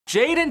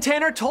Jade and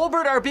Tanner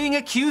Tolbert are being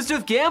accused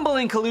of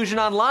gambling collusion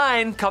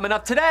online, coming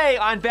up today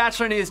on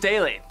Bachelor News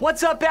Daily.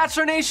 What's up,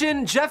 Bachelor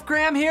Nation? Jeff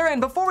Graham here, and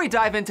before we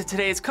dive into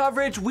today's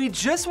coverage, we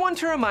just want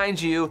to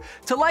remind you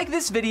to like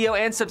this video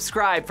and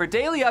subscribe for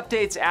daily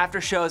updates, after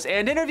shows,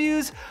 and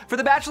interviews for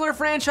the Bachelor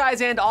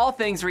franchise and all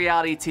things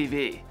reality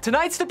TV.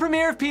 Tonight's the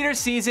premiere of Peter's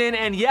season,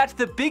 and yet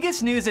the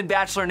biggest news in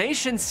Bachelor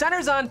Nation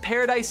centers on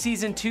Paradise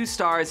Season 2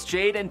 stars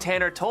Jade and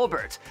Tanner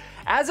Tolbert.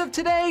 As of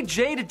today,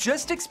 Jade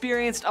just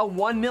experienced a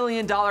 $1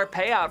 million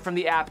payout from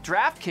the app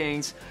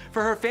DraftKings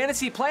for her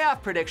fantasy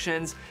playoff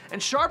predictions,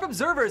 and sharp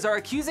observers are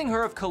accusing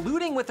her of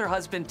colluding with her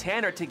husband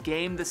Tanner to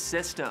game the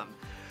system.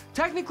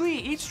 Technically,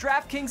 each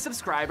DraftKings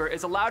subscriber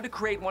is allowed to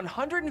create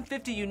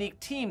 150 unique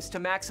teams to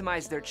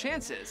maximize their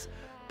chances,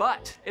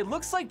 but it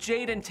looks like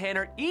Jade and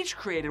Tanner each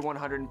created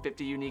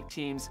 150 unique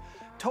teams,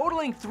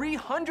 totaling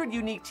 300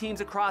 unique teams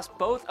across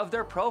both of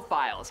their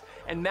profiles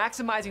and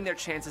maximizing their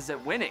chances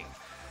at winning.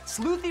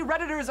 Sleuthy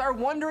Redditors are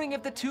wondering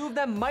if the two of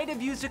them might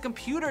have used a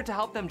computer to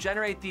help them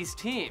generate these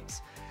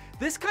teams.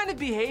 This kind of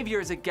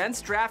behavior is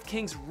against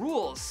DraftKings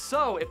rules,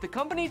 so if the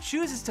company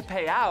chooses to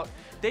pay out,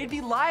 they'd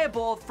be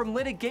liable from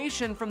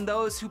litigation from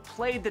those who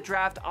played the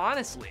draft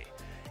honestly.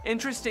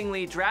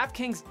 Interestingly,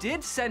 DraftKings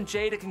did send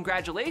Jade a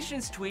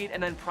congratulations tweet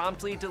and then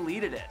promptly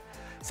deleted it,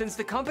 since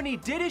the company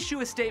did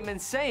issue a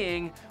statement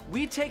saying,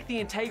 "We take the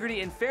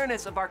integrity and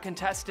fairness of our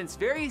contestants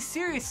very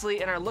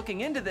seriously and are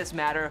looking into this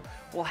matter.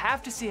 We'll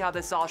have to see how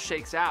this all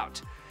shakes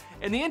out."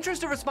 In the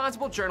interest of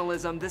responsible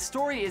journalism, this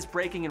story is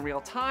breaking in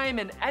real time,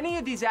 and any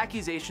of these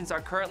accusations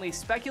are currently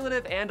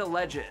speculative and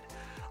alleged.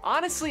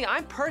 Honestly,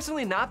 I'm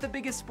personally not the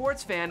biggest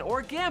sports fan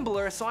or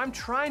gambler, so I'm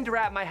trying to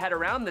wrap my head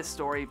around this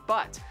story,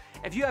 but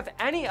if you have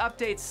any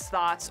updates,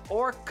 thoughts,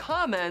 or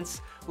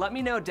comments, let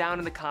me know down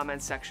in the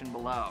comments section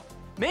below.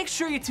 Make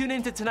sure you tune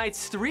into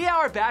tonight's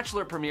 3-hour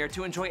Bachelor premiere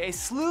to enjoy a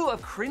slew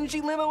of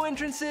cringy limo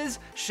entrances,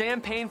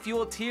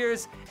 champagne-fueled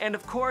tears, and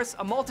of course,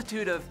 a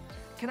multitude of,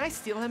 "Can I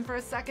steal him for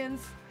a second?"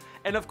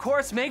 And of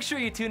course, make sure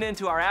you tune in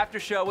to our after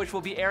show, which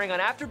will be airing on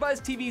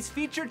AfterBuzz TV's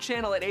featured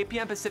channel at 8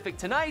 p.m. Pacific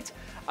tonight,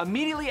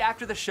 immediately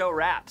after the show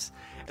wraps.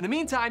 In the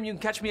meantime, you can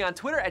catch me on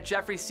Twitter at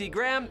Jeffrey C.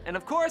 Graham, and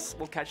of course,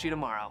 we'll catch you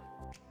tomorrow.